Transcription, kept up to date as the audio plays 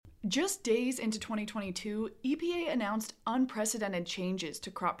Just days into 2022, EPA announced unprecedented changes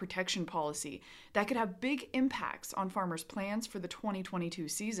to crop protection policy that could have big impacts on farmers' plans for the 2022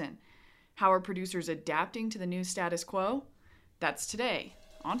 season. How are producers adapting to the new status quo? That's today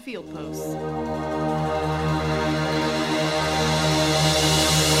on Field Posts.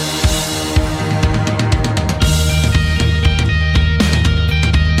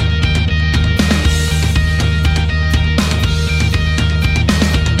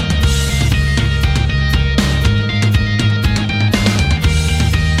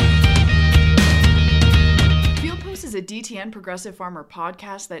 A DTN Progressive Farmer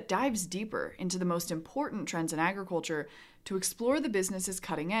podcast that dives deeper into the most important trends in agriculture to explore the business's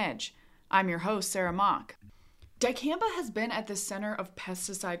cutting edge. I'm your host, Sarah Mock. Dicamba has been at the center of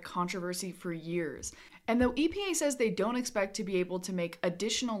pesticide controversy for years, and though EPA says they don't expect to be able to make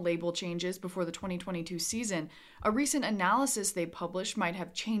additional label changes before the 2022 season, a recent analysis they published might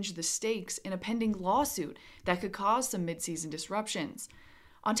have changed the stakes in a pending lawsuit that could cause some mid-season disruptions.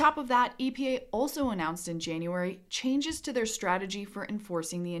 On top of that, EPA also announced in January changes to their strategy for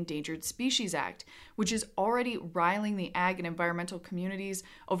enforcing the Endangered Species Act, which is already riling the ag and environmental communities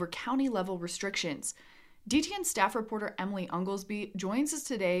over county-level restrictions. DTN staff reporter Emily Unglesby joins us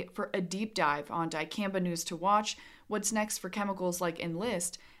today for a deep dive on dicamba news to watch, what's next for chemicals like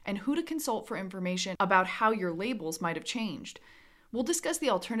Enlist, and who to consult for information about how your labels might have changed. We'll discuss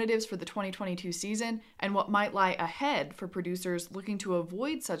the alternatives for the 2022 season and what might lie ahead for producers looking to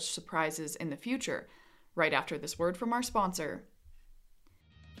avoid such surprises in the future, right after this word from our sponsor.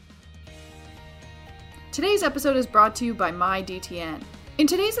 Today's episode is brought to you by MyDTN. In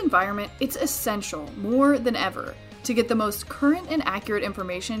today's environment, it's essential, more than ever, to get the most current and accurate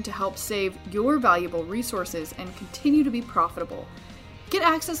information to help save your valuable resources and continue to be profitable. Get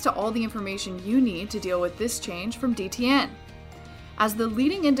access to all the information you need to deal with this change from DTN. As the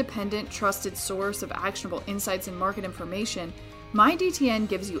leading independent, trusted source of actionable insights and market information, MyDTN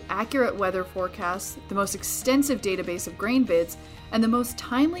gives you accurate weather forecasts, the most extensive database of grain bids, and the most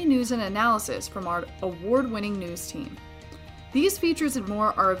timely news and analysis from our award-winning news team. These features and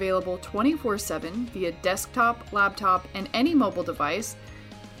more are available 24/7 via desktop, laptop, and any mobile device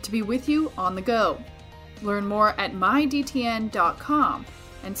to be with you on the go. Learn more at mydtn.com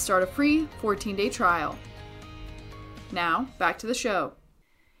and start a free 14-day trial. Now, back to the show.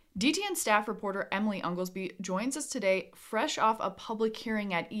 DTN staff reporter Emily Unglesby joins us today fresh off a public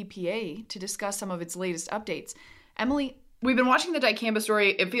hearing at EPA to discuss some of its latest updates. Emily, we've been watching the dicamba story,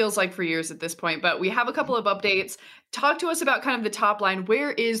 it feels like for years at this point, but we have a couple of updates. Talk to us about kind of the top line.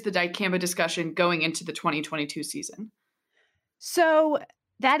 Where is the dicamba discussion going into the 2022 season? So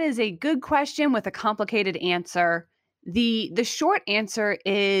that is a good question with a complicated answer. The short answer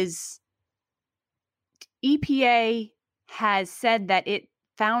is EPA has said that it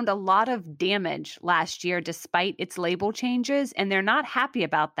found a lot of damage last year despite its label changes, and they're not happy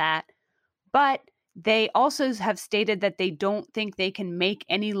about that. But they also have stated that they don't think they can make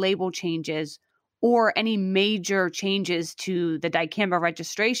any label changes or any major changes to the dicamba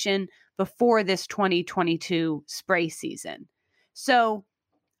registration before this 2022 spray season. So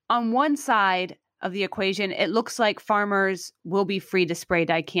on one side of the equation, it looks like farmers will be free to spray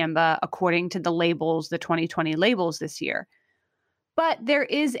dicamba according to the labels, the 2020 labels this year. But there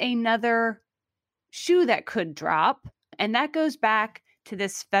is another shoe that could drop, and that goes back to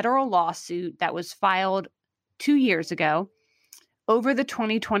this federal lawsuit that was filed 2 years ago over the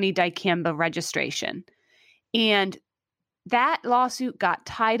 2020 dicamba registration. And that lawsuit got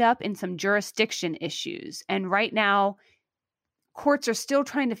tied up in some jurisdiction issues. And right now, courts are still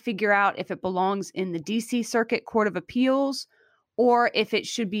trying to figure out if it belongs in the DC Circuit Court of Appeals or if it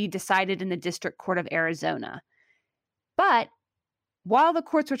should be decided in the District Court of Arizona. But while the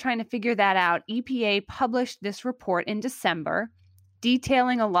courts were trying to figure that out, EPA published this report in December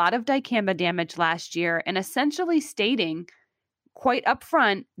detailing a lot of dicamba damage last year and essentially stating quite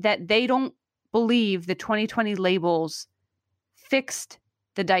upfront that they don't believe the 2020 labels fixed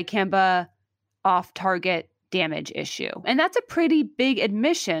the dicamba off-target damage issue. And that's a pretty big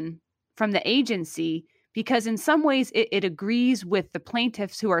admission from the agency because in some ways it agrees with the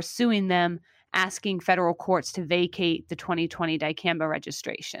plaintiffs who are suing them, asking federal courts to vacate the 2020 dicamba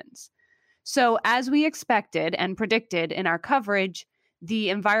registrations. So as we expected and predicted in our coverage, the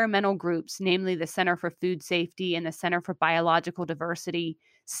environmental groups, namely the Center for Food Safety and the Center for Biological Diversity,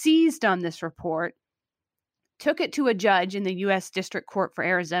 seized on this report, took it to a judge in the U.S. District Court for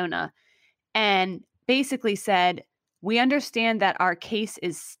Arizona, and basically said, we understand that our case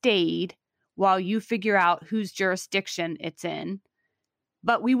is stayed while you figure out whose jurisdiction it's in,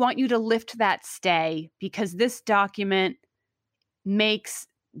 but we want you to lift that stay because this document makes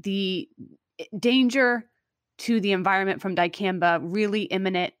the danger to the environment from dicamba really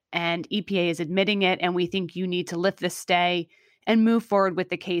imminent, and EPA is admitting it, and we think you need to lift the stay and move forward with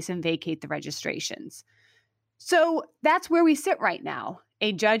the case and vacate the registrations. So that's where we sit right now.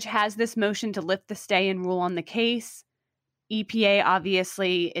 A judge has this motion to lift the stay and rule on the case. EPA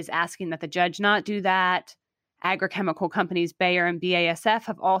obviously is asking that the judge not do that. Agrochemical companies Bayer and BASF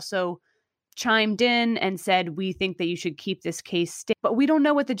have also chimed in and said, we think that you should keep this case stay. But we don't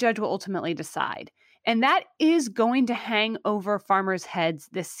know what the judge will ultimately decide. And that is going to hang over farmers' heads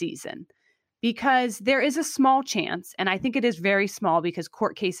this season, because there is a small chance, and I think it is very small because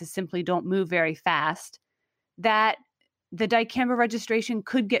court cases simply don't move very fast, that the dicamba registration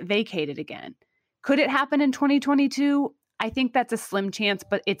could get vacated again. Could it happen in 2022? I think that's a slim chance,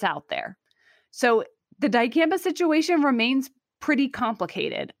 but it's out there. So the dicamba situation remains pretty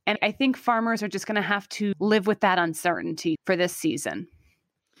complicated, and I think farmers are just going to have to live with that uncertainty for this season.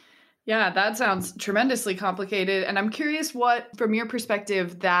 Yeah, that sounds tremendously complicated. And I'm curious what, from your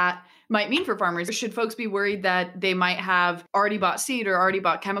perspective, that might mean for farmers. Should folks be worried that they might have already bought seed or already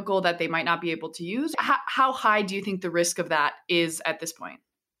bought chemical that they might not be able to use? How high do you think the risk of that is at this point?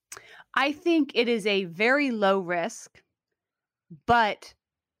 I think it is a very low risk, but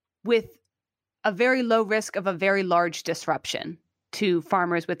with a very low risk of a very large disruption to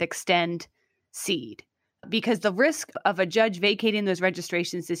farmers with Xtend seed. Because the risk of a judge vacating those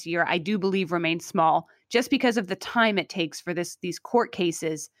registrations this year, I do believe remains small, just because of the time it takes for these court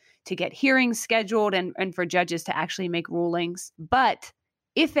cases to get hearings scheduled and for judges to actually make rulings. But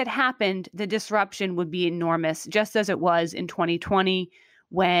if it happened, the disruption would be enormous, just as it was in 2020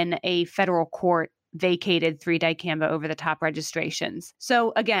 when a federal court vacated 3 dicamba over-the-top registrations.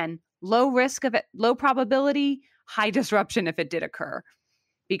 So again, low risk of it, low probability, high disruption if it did occur,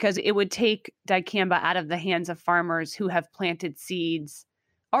 because it would take dicamba out of the hands of farmers who have planted seeds,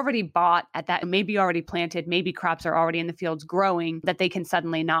 already bought at that, maybe already planted, maybe crops are already in the fields growing, that they can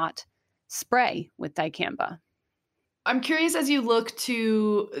suddenly not spray with dicamba. I'm curious, as you look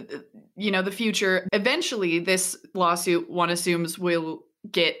to, the future, eventually this lawsuit, one assumes, will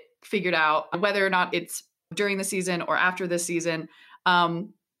get figured out, whether or not it's during the season or after this season.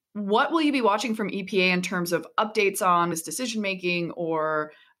 What will you be watching from EPA in terms of updates on this decision-making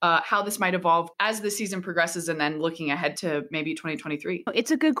or how this might evolve as the season progresses and then looking ahead to maybe 2023?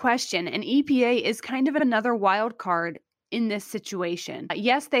 It's a good question. And EPA is kind of another wild card in this situation.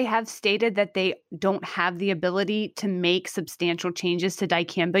 Yes, they have stated that they don't have the ability to make substantial changes to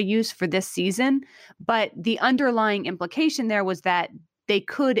dicamba use for this season, but the underlying implication there was that they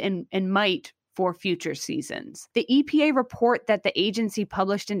could and might for future seasons. The EPA report that the agency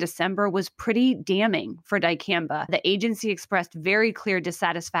published in December was pretty damning for dicamba. The agency expressed very clear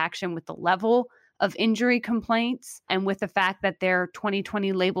dissatisfaction with the level of injury complaints and with the fact that their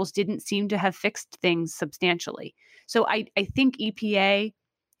 2020 labels didn't seem to have fixed things substantially. So I think EPA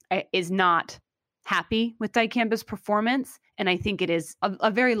is not happy with dicamba's performance, and I think it is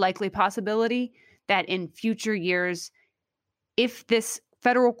a very likely possibility that in future years, if this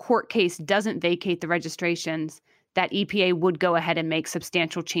federal court case doesn't vacate the registrations, that EPA would go ahead and make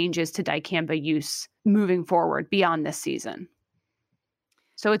substantial changes to dicamba use moving forward beyond this season.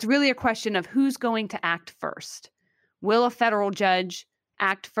 So it's really a question of who's going to act first. Will a federal judge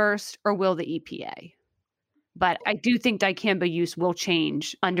act first, or will the EPA? But I do think dicamba use will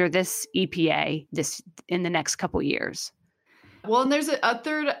change under this EPA in the next couple years. Well, and there's a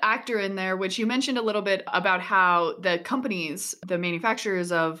third actor in there, which you mentioned a little bit about how the companies, the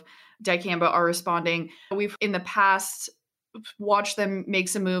manufacturers of dicamba, are responding. We've in the past watched them make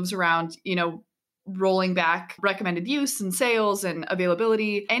some moves around, rolling back recommended use and sales and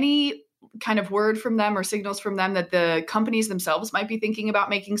availability. Any kind of word from them or signals from them that the companies themselves might be thinking about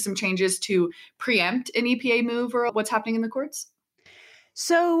making some changes to preempt an EPA move or what's happening in the courts?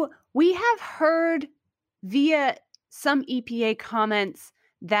 So we have heard via some EPA comments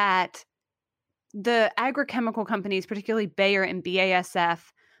that the agrochemical companies, particularly Bayer and BASF,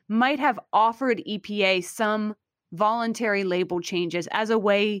 might have offered EPA some voluntary label changes as a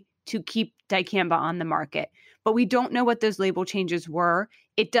way to keep dicamba on the market. But we don't know what those label changes were.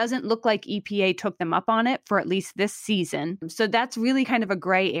 It doesn't look like EPA took them up on it for at least this season. So that's really kind of a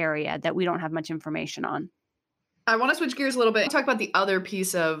gray area that we don't have much information on. I want to switch gears a little bit and talk about the other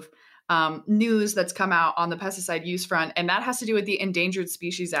piece of news that's come out on the pesticide use front, and that has to do with the Endangered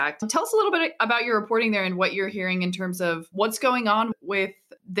Species Act. Tell us a little bit about your reporting there and what you're hearing in terms of what's going on with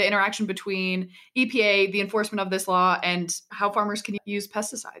the interaction between EPA, the enforcement of this law, and how farmers can use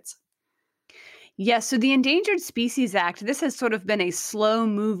pesticides. Yes, so the Endangered Species Act, this has sort of been a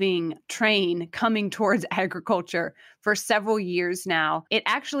slow-moving train coming towards agriculture for several years now. It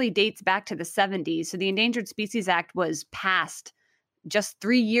actually dates back to the 70s. So the Endangered Species Act was passed just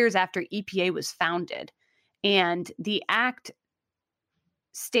 3 years after EPA was founded. And the act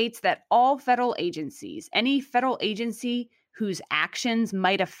states that all federal agencies, any federal agency whose actions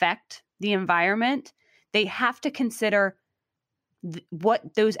might affect the environment, they have to consider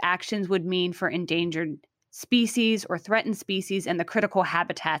what those actions would mean for endangered species or threatened species and the critical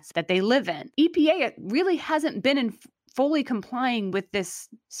habitats that they live in. EPA really hasn't been fully complying with this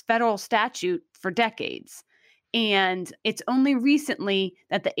federal statute for decades. And it's only recently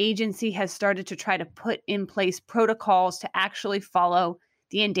that the agency has started to try to put in place protocols to actually follow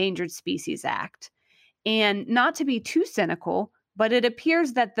the Endangered Species Act. And not to be too cynical, but it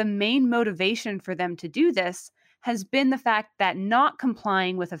appears that the main motivation for them to do this has been the fact that not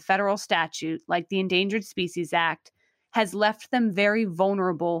complying with a federal statute like the Endangered Species Act has left them very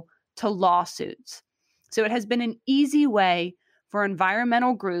vulnerable to lawsuits. So it has been an easy way for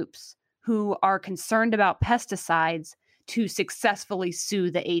environmental groups who are concerned about pesticides to successfully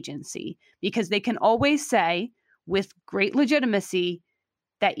sue the agency, because they can always say with great legitimacy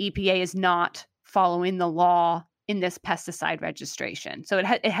that EPA is not following the law in this pesticide registration. So it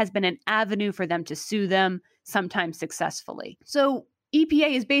has been an avenue for them to sue them, sometimes successfully. So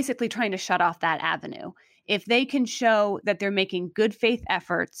EPA is basically trying to shut off that avenue. If they can show that they're making good faith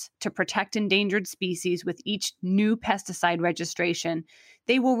efforts to protect endangered species with each new pesticide registration,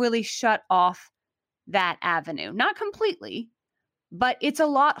 they will really shut off that avenue. Not completely, but it's a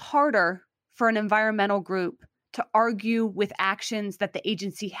lot harder for an environmental group to argue with actions that the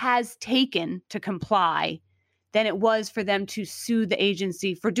agency has taken to comply than it was for them to sue the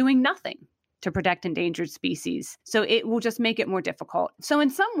agency for doing nothing to protect endangered species. So it will just make it more difficult. So in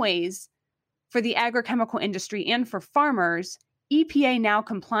some ways, for the agrochemical industry and for farmers, EPA now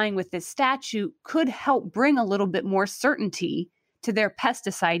complying with this statute could help bring a little bit more certainty to their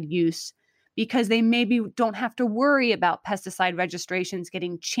pesticide use, because they maybe don't have to worry about pesticide registrations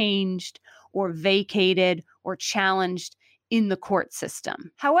getting changed or vacated or challenged in the court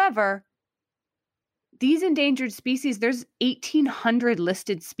system. However, these endangered species, there's 1,800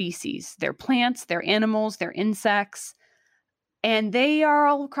 listed species. They're plants, they're animals, they're insects, and they are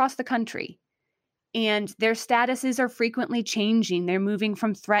all across the country. And their statuses are frequently changing. They're moving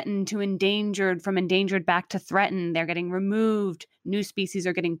from threatened to endangered, from endangered back to threatened. They're getting removed. New species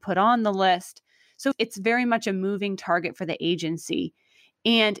are getting put on the list. So it's very much a moving target for the agency.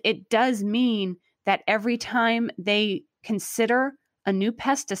 And it does mean that every time they consider a new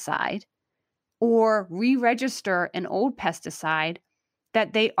pesticide or re-register an old pesticide,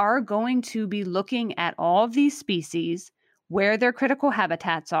 that they are going to be looking at all of these species, where their critical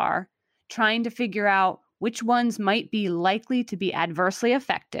habitats are, trying to figure out which ones might be likely to be adversely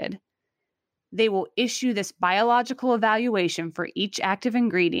affected. They will issue this biological evaluation for each active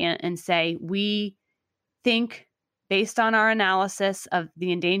ingredient and say, we think, based on our analysis of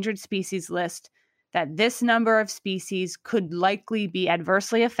the endangered species list, that this number of species could likely be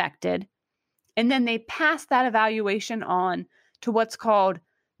adversely affected. And then they pass that evaluation on to what's called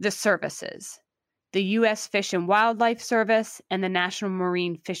the services, the U.S. Fish and Wildlife Service and the National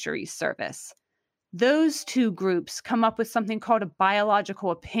Marine Fisheries Service. Those two groups come up with something called a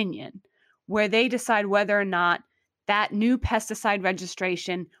biological opinion, where they decide whether or not that new pesticide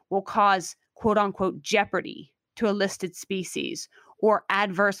registration will cause, quote unquote, jeopardy to a listed species or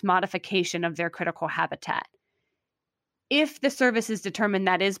adverse modification of their critical habitat. If the services determine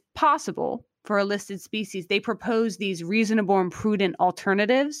that is possible for a listed species, they propose these reasonable and prudent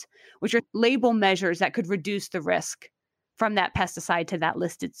alternatives, which are label measures that could reduce the risk from that pesticide to that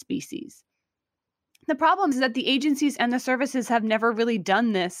listed species. The problem is that the agencies and the services have never really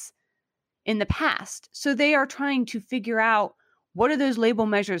done this in the past. So they are trying to figure out, what do those label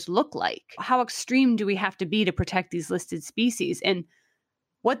measures look like? How extreme do we have to be to protect these listed species? And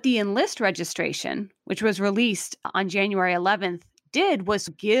what the Enlist registration, which was released on January 11th, did was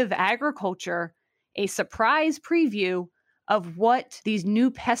give agriculture a surprise preview of what these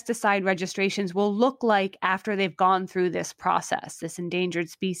new pesticide registrations will look like after they've gone through this process, this endangered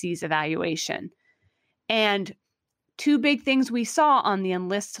species evaluation. And two big things we saw on the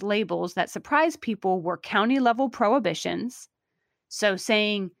Enlist labels that surprised people were county level prohibitions. So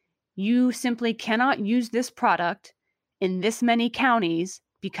saying you simply cannot use this product in this many counties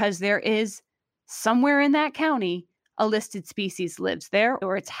because there is somewhere in that county a listed species lives there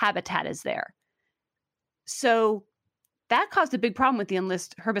or its habitat is there. So that caused a big problem with the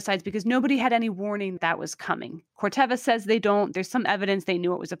Enlist herbicides because nobody had any warning that was coming. Corteva says they don't. There's some evidence they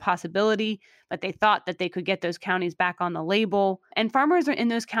knew it was a possibility, but they thought that they could get those counties back on the label. And farmers in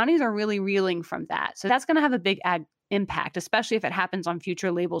those counties are really reeling from that. So that's going to have a big impact, especially if it happens on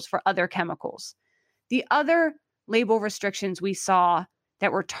future labels for other chemicals. The other label restrictions we saw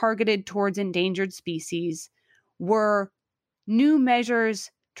that were targeted towards endangered species were new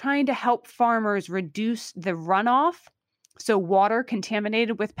measures trying to help farmers reduce the runoff, so water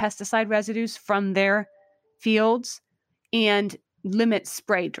contaminated with pesticide residues from their fields, and limit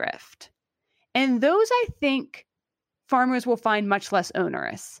spray drift. And those, I think, farmers will find much less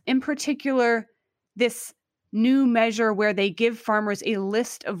onerous. In particular, this new measure where they give farmers a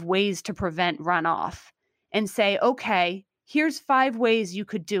list of ways to prevent runoff and say, okay, here's 5 ways you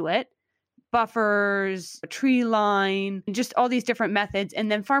could do it. Buffers, a tree line, just all these different methods.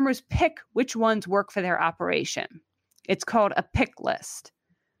 And then farmers pick which ones work for their operation. It's called a pick list.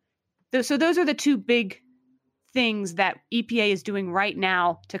 So those are the 2 big things that EPA is doing right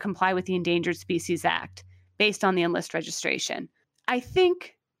now to comply with the Endangered Species Act based on the Enlist registration. I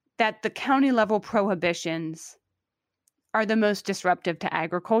think that the county level prohibitions are the most disruptive to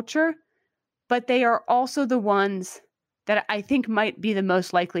agriculture, but they are also the ones that I think might be the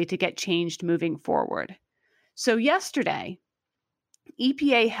most likely to get changed moving forward. So yesterday,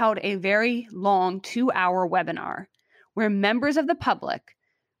 EPA held a very long 2-hour webinar where members of the public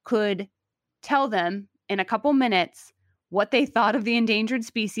could tell them in a couple minutes what they thought of the Endangered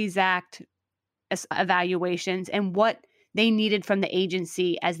Species Act evaluations and what they needed from the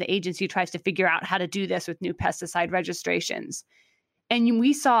agency as the agency tries to figure out how to do this with new pesticide registrations. And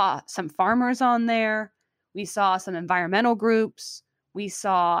we saw some farmers on there. We saw some environmental groups. We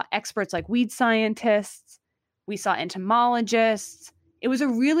saw experts like weed scientists. We saw entomologists. It was a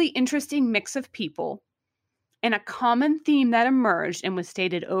really interesting mix of people. And a common theme that emerged and was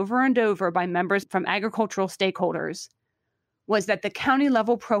stated over and over by members from agricultural stakeholders was that the county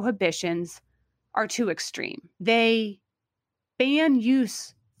level prohibitions are too extreme. They ban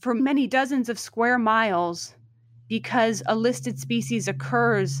use for many dozens of square miles because a listed species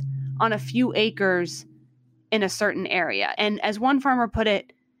occurs on a few acres in a certain area. And as one farmer put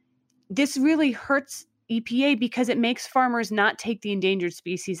it, this really hurts EPA because it makes farmers not take the Endangered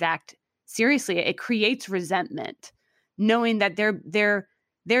Species Act seriously. It creates resentment, knowing that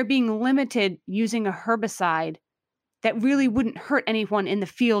they're being limited using a herbicide that really wouldn't hurt anyone in the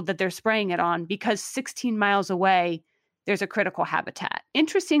field that they're spraying it on because 16 miles away, there's a critical habitat.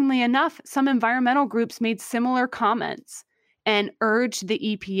 Interestingly enough, some environmental groups made similar comments and urged the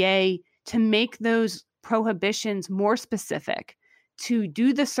EPA to make those prohibitions more specific, to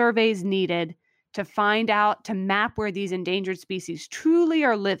do the surveys needed to find out, to map where these endangered species truly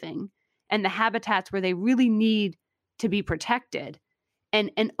are living and the habitats where they really need to be protected,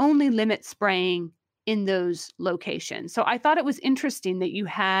 and only limit spraying in those locations. So I thought it was interesting that you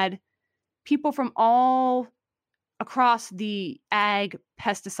had people from all across the ag,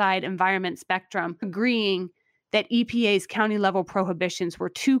 pesticide, environment spectrum agreeing that EPA's county level prohibitions were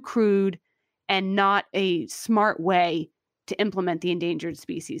too crude and not a smart way to implement the Endangered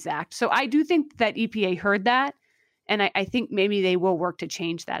Species Act. So I do think that EPA heard that, and I think maybe they will work to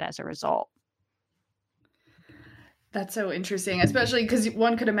change that as a result. That's so interesting, especially because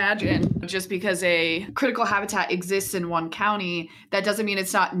one could imagine just because a critical habitat exists in one county, that doesn't mean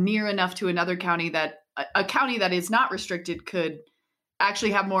it's not near enough to another county that a county that is not restricted could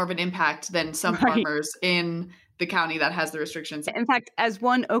actually have more of an impact than some farmers in the county that has the restrictions. In fact, as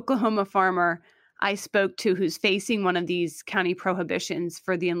one Oklahoma farmer I spoke to who's facing one of these county prohibitions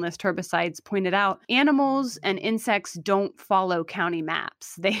for the Enlist herbicides pointed out, animals and insects don't follow county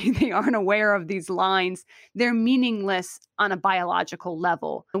maps. They aren't aware of these lines. They're meaningless on a biological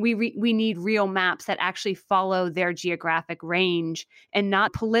level. We need real maps that actually follow their geographic range and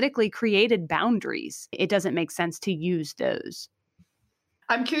not politically created boundaries. It doesn't make sense to use those.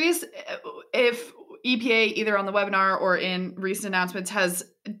 I'm curious if EPA, either on the webinar or in recent announcements, has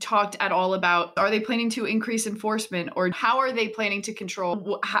talked at all about, are they planning to increase enforcement, or how are they planning to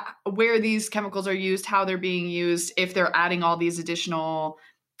control where these chemicals are used, how they're being used, if they're adding all these additional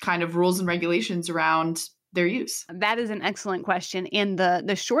kind of rules and regulations around their use? That is an excellent question. And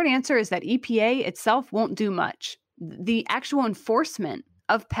the short answer is that EPA itself won't do much. The actual enforcement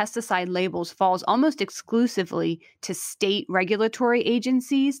of pesticide labels falls almost exclusively to state regulatory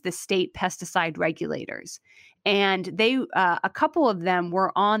agencies, the state pesticide regulators. And they, a couple of them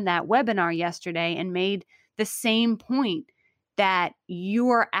were on that webinar yesterday and made the same point that you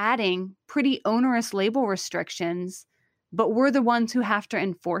are adding pretty onerous label restrictions, but we're the ones who have to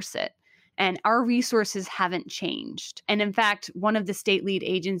enforce it. And our resources haven't changed. And in fact, one of the state lead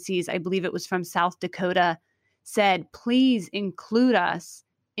agencies, I believe it was from South Dakota, said, please include us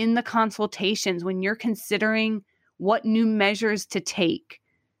in the consultations when you're considering what new measures to take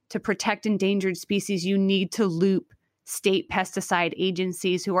to protect endangered species. You need to loop state pesticide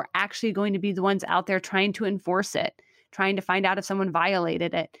agencies who are actually going to be the ones out there trying to enforce it, trying to find out if someone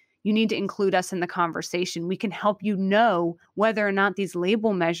violated it. You need to include us in the conversation. We can help you know whether or not these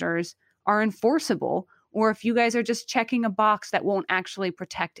label measures are enforceable, or if you guys are just checking a box that won't actually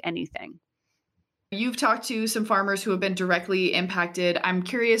protect anything. You've talked to some farmers who have been directly impacted. I'm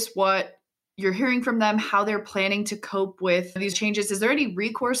curious what you're hearing from them, how they're planning to cope with these changes. Is there any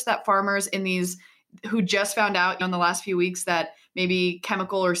recourse that farmers in these who just found out in the last few weeks that maybe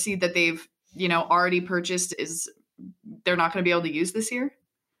chemical or seed that they've, already purchased they're not going to be able to use this year?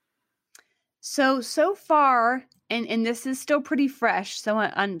 So far, and this is still pretty fresh.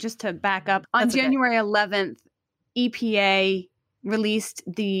 So just to back up, on January 11th, EPA released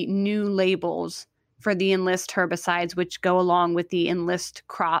the new labels for the Enlist herbicides, which go along with the Enlist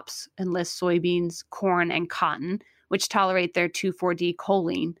crops, Enlist soybeans, corn, and cotton, which tolerate their 2,4-D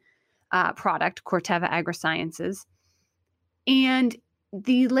choline product, Corteva Agrisciences. And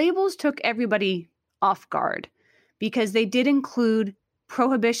the labels took everybody off guard because they did include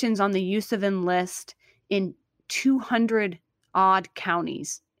prohibitions on the use of Enlist in 200 odd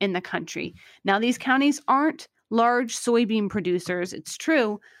counties in the country. Now, these counties aren't large soybean producers, it's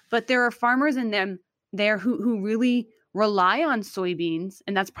true, but there are farmers in them there who really rely on soybeans,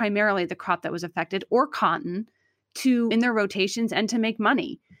 and that's primarily the crop that was affected, or cotton, in their rotations and to make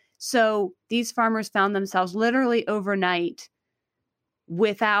money. So these farmers found themselves literally overnight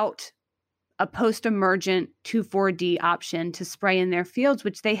without a post-emergent 2,4-D option to spray in their fields,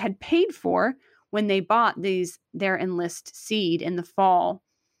 which they had paid for when they bought their Enlist seed in the fall.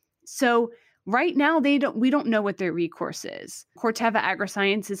 So right now, we don't know what their recourse is. Corteva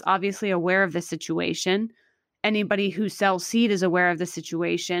Agriscience is obviously aware of the situation. Anybody who sells seed is aware of the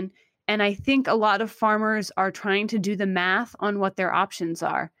situation. And I think a lot of farmers are trying to do the math on what their options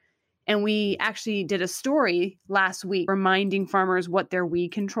are. And we actually did a story last week reminding farmers what their weed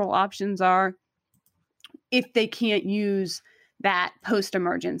control options are if they can't use that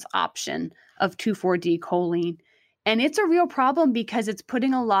post-emergence option of 2,4-D choline. And it's a real problem because it's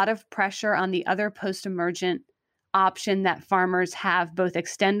putting a lot of pressure on the other post-emergent option that farmers have, both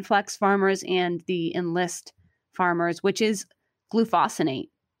XtendFlex farmers and the Enlist farmers, which is glufosinate,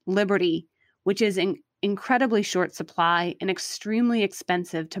 Liberty, which is in incredibly short supply and extremely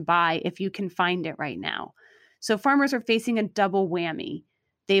expensive to buy if you can find it right now. So farmers are facing a double whammy.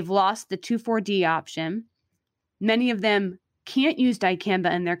 They've lost the 2,4-D option. Many of them can't use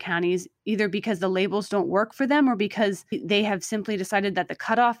dicamba in their counties, either because the labels don't work for them or because they have simply decided that the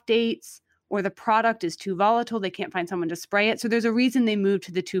cutoff dates or the product is too volatile. They can't find someone to spray it. So there's a reason they moved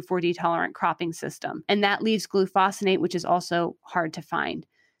to the 2,4-D tolerant cropping system. And that leaves glufosinate, which is also hard to find.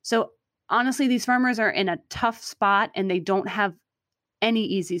 So honestly, these farmers are in a tough spot and they don't have any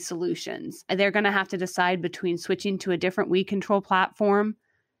easy solutions. They're going to have to decide between switching to a different weed control platform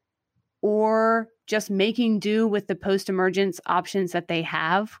or just making do with the post-emergence options that they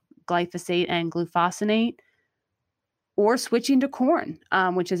have, glyphosate and glufosinate, or switching to corn,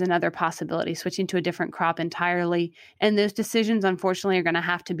 which is another possibility, switching to a different crop entirely. And those decisions, unfortunately, are going to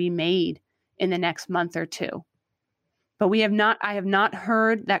have to be made in the next month or two. But I have not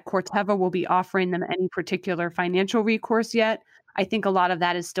heard that Corteva will be offering them any particular financial recourse yet. I think a lot of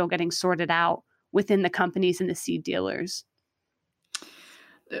that is still getting sorted out within the companies and the seed dealers.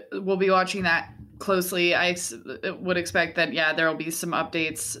 We'll be watching that closely. I would expect that, there will be some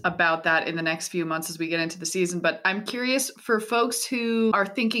updates about that in the next few months as we get into the season. But I'm curious for folks who are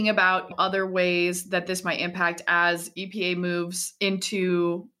thinking about other ways that this might impact as EPA moves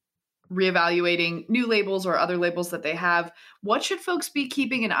into reevaluating new labels or other labels that they have. What should folks be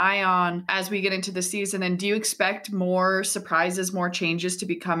keeping an eye on as we get into the season? And do you expect more surprises, more changes to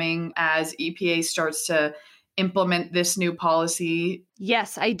be coming as EPA starts to implement this new policy?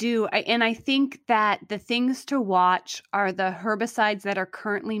 Yes, I do. And I think that the things to watch are the herbicides that are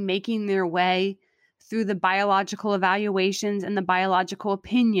currently making their way through the biological evaluations and the biological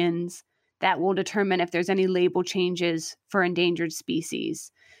opinions that will determine if there's any label changes for endangered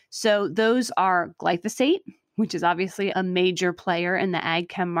species. So those are glyphosate, which is obviously a major player in the ag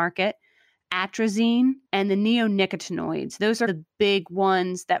chem market, atrazine, and the neonicotinoids. Those are the big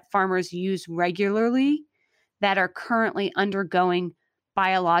ones that farmers use regularly that are currently undergoing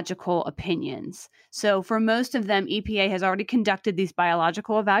biological opinions. So for most of them, EPA has already conducted these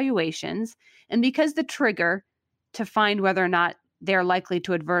biological evaluations. And because the trigger to find whether or not they're likely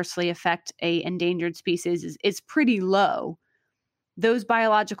to adversely affect a endangered species is pretty low. Those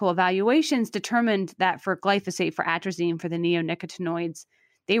biological evaluations determined that for glyphosate, for atrazine, for the neonicotinoids,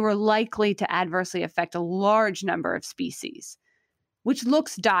 they were likely to adversely affect a large number of species, which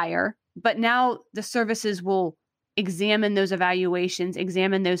looks dire. But now the services will examine those evaluations,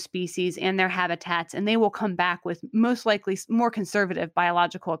 examine those species and their habitats, and they will come back with most likely more conservative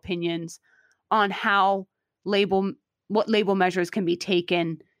biological opinions on what label measures can be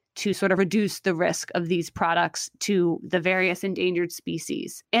taken to sort of reduce the risk of these products to the various endangered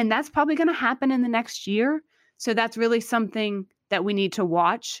species. And that's probably going to happen in the next year. So that's really something that we need to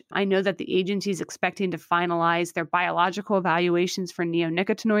watch. I know that the agency is expecting to finalize their biological evaluations for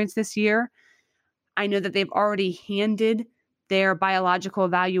neonicotinoids this year. I know that they've already handed their biological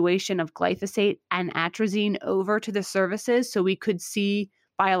evaluation of glyphosate and atrazine over to the services, so we could see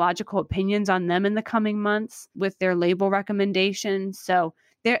biological opinions on them in the coming months with their label recommendations. So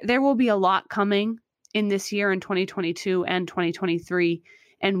there will be a lot coming in this year in 2022 and 2023,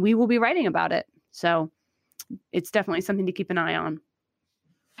 and we will be writing about it. So it's definitely something to keep an eye on.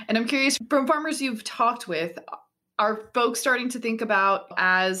 And I'm curious, from farmers you've talked with, are folks starting to think about,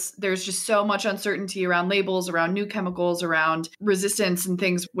 as there's just so much uncertainty around labels, around new chemicals, around resistance and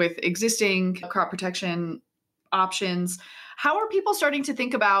things with existing crop protection options, how are people starting to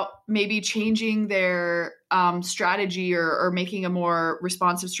think about maybe changing their strategy or making a more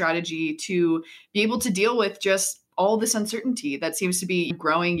responsive strategy to be able to deal with just all this uncertainty that seems to be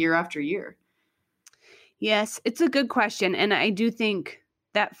growing year after year? Yes, it's a good question. And I do think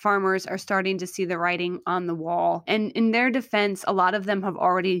that farmers are starting to see the writing on the wall. And in their defense, a lot of them have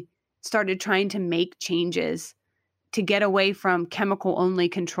already started trying to make changes to get away from chemical-only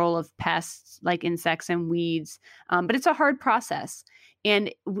control of pests like insects and weeds. But it's a hard process.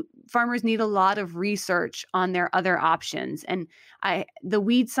 And farmers need a lot of research on their other options. And the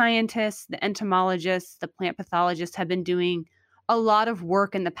weed scientists, the entomologists, the plant pathologists have been doing a lot of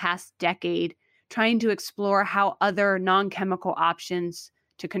work in the past decade trying to explore how other non-chemical options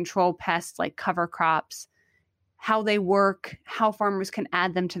to control pests like cover crops, how they work, how farmers can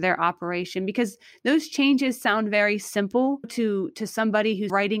add them to their operation, because those changes sound very simple to somebody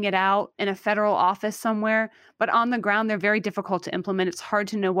who's writing it out in a federal office somewhere, but on the ground, they're very difficult to implement. It's hard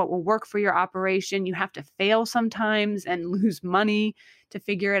to know what will work for your operation. You have to fail sometimes and lose money to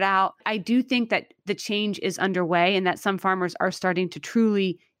figure it out. I do think that the change is underway and that some farmers are starting to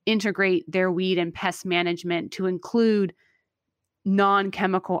truly integrate their weed and pest management to include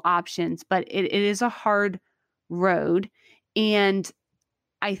non-chemical options, but it is a hard road. And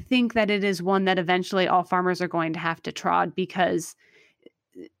I think that it is one that eventually all farmers are going to have to trod, because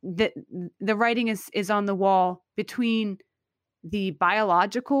the writing is on the wall between the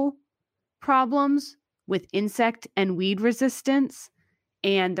biological problems with insect and weed resistance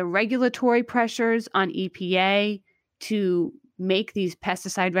and the regulatory pressures on EPA to make these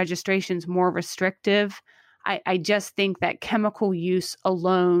pesticide registrations more restrictive. I just think that chemical use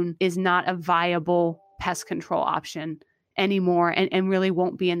alone is not a viable pest control option anymore, and really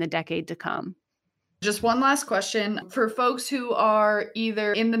won't be in the decade to come. Just one last question for folks who are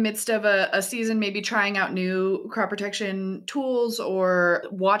either in the midst of a season, maybe trying out new crop protection tools or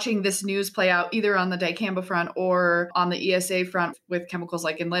watching this news play out either on the dicamba front or on the ESA front with chemicals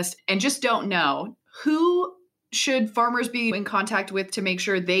like Enlist, and just don't know, who should farmers be in contact with to make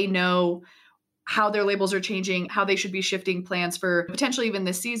sure they know how their labels are changing, how they should be shifting plans for potentially even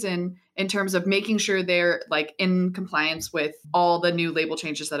this season in terms of making sure they're like in compliance with all the new label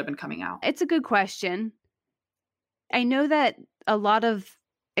changes that have been coming out? It's a good question. I know that a lot of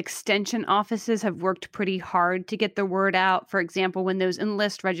extension offices have worked pretty hard to get the word out. For example, when those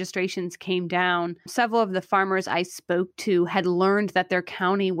Enlist registrations came down, several of the farmers I spoke to had learned that their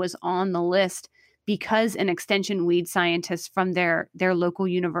county was on the list because an extension weed scientist from their local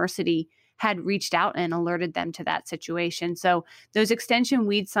university had reached out and alerted them to that situation. So those extension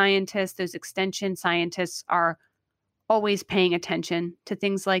weed scientists, those extension scientists are always paying attention to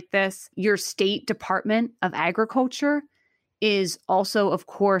things like this. Your state Department of Agriculture is also, of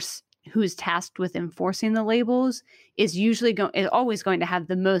course, who's tasked with enforcing the labels, is always going to have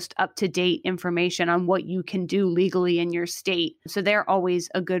the most up-to-date information on what you can do legally in your state. So they're always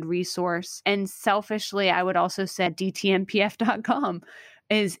a good resource. And selfishly, I would also say dtnpf.com.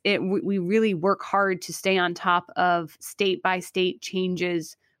 We really work hard to stay on top of state by state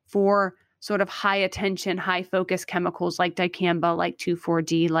changes for sort of high attention, high focus chemicals like dicamba, like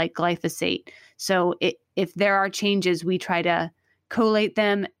 2,4-D, like glyphosate. So if there are changes, we try to collate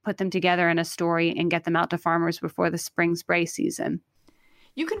them, put them together in a story, and get them out to farmers before the spring spray season.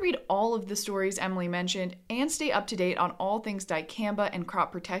 You can read all of the stories Emily mentioned and stay up to date on all things dicamba and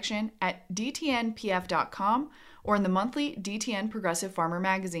crop protection at dtnpf.com or in the monthly DTN Progressive Farmer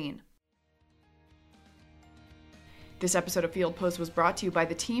magazine. This episode of Field Post was brought to you by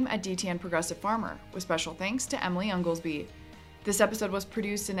the team at DTN Progressive Farmer, with special thanks to Emily Unglesby. This episode was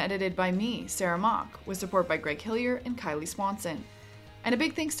produced and edited by me, Sarah Mock, with support by Greg Hillier and Kylie Swanson. And a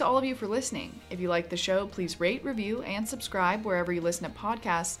big thanks to all of you for listening. If you like the show, please rate, review, and subscribe wherever you listen to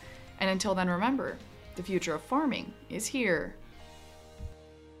podcasts. And until then, remember, the future of farming is here.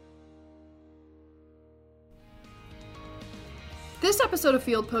 This episode of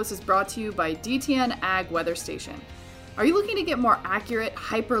Field Post is brought to you by DTN Ag Weather Station. Are you looking to get more accurate,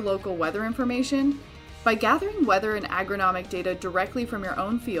 hyper-local weather information? By gathering weather and agronomic data directly from your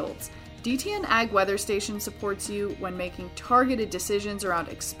own fields, DTN Ag Weather Station supports you when making targeted decisions around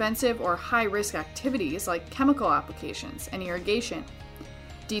expensive or high-risk activities like chemical applications and irrigation.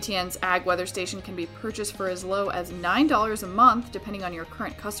 DTN's Ag Weather Station can be purchased for as low as $9 a month, depending on your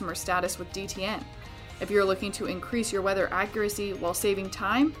current customer status with DTN. If you're looking to increase your weather accuracy while saving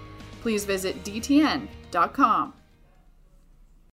time, please visit dtn.com.